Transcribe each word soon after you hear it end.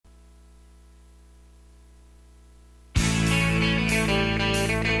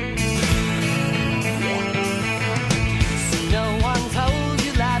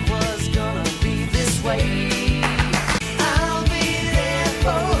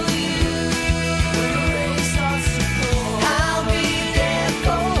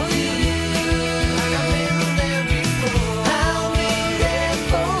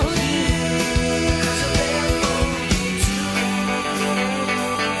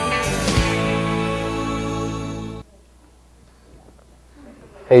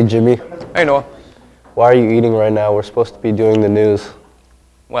Hey, Jimmy. Hey, Noah. Why are you eating right now? We're supposed to be doing the news.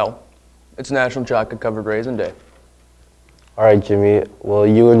 Well, it's National Chocolate-Covered Raisin Day. All right, Jimmy. Well,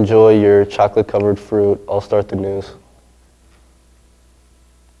 you enjoy your chocolate-covered fruit. I'll start the news.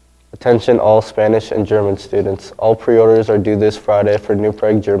 Attention all Spanish and German students. All pre-orders are due this Friday for New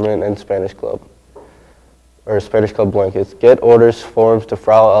Prague German and Spanish Club, or Spanish Club blankets. Get orders forms to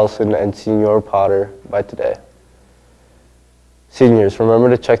Frau Elson and Senor Potter by today. Seniors, remember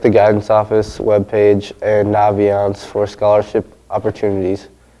to check the guidance office webpage and Naviance for scholarship opportunities.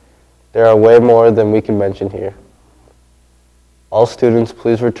 There are way more than we can mention here. All students,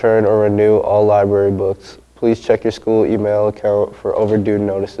 please return or renew all library books. Please check your school email account for overdue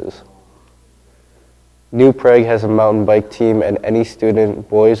notices. New Prague has a mountain bike team, and any student,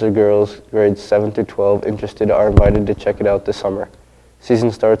 boys or girls, grades 7 through 12, interested are invited to check it out this summer. Season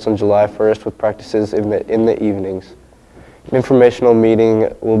starts on July 1st with practices in the evenings. An informational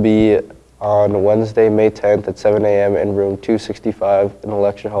meeting will be on Wednesday, May 10th at 7 a.m. in room 265 in the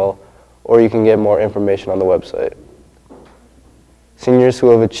lecture hall, or you can get more information on the website. Seniors who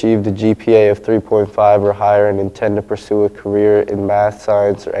have achieved a GPA of 3.5 or higher and intend to pursue a career in math,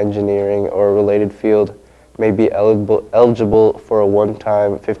 science, or engineering or a related field may be eligible for a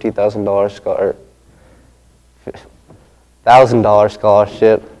one-time $1,000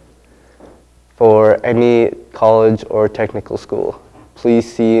 scholarship for any college or technical school.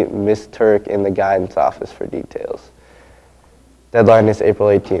 Please see Ms. Turk in the guidance office for details. Deadline is April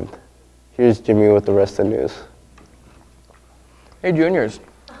 18th. Here's Jimmy with the rest of the news. Hey, juniors.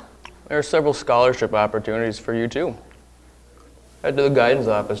 There are several scholarship opportunities for you, too. Head to the guidance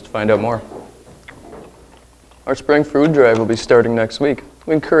office to find out more. Our spring food drive will be starting next week.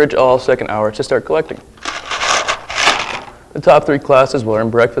 We encourage all second hour to start collecting. The top 3 classes will earn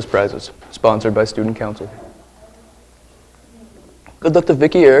breakfast prizes, sponsored by Student Council. Good luck to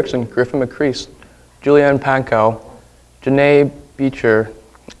Vicki Erickson, Griffin McCrease, Julianne Pankow, Janae Beecher,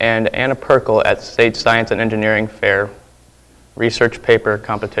 and Anna Perkel at State Science and Engineering Fair research paper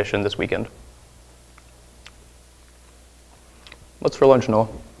competition this weekend. What's for lunch, Noah?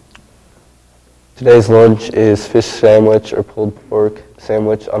 Today's lunch is fish sandwich or pulled pork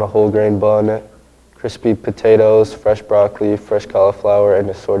sandwich on a whole grain bun, crispy potatoes, fresh broccoli, fresh cauliflower, and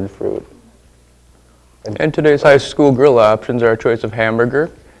assorted fruit. And today's high school grill options are a choice of hamburger,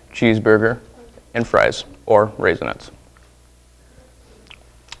 cheeseburger, and fries, or Raisinets.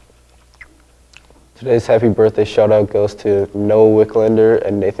 Today's happy birthday shout out goes to Noah Wicklander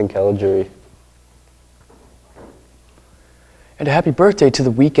and Nathan Caligiuri. And a happy birthday to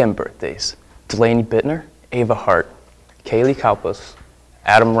the weekend birthdays. Delaney Bittner, Ava Hart, Kaylee Kalpus,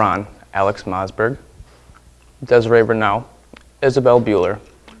 Adam Ron, Alex Mosberg, Desiree Renaud, Isabel Bueller,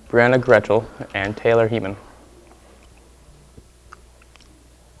 Brianna Gretchel, and Taylor Heeman.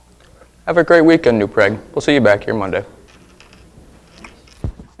 Have a great weekend, New Prague. We'll see you back here Monday.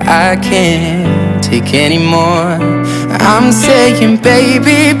 I can't take anymore. I'm saying,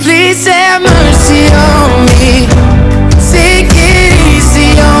 baby, please have mercy on me. Take it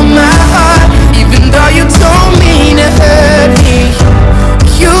easy on my heart, even though you don't mean to hurt me.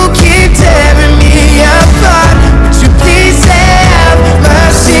 You keep tearing me apart, but you please have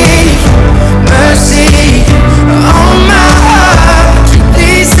mercy, mercy on my heart. Would you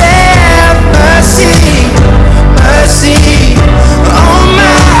please have mercy, mercy on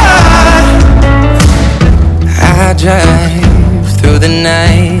my heart. I drive through the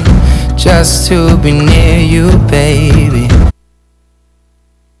night just to be near you, baby.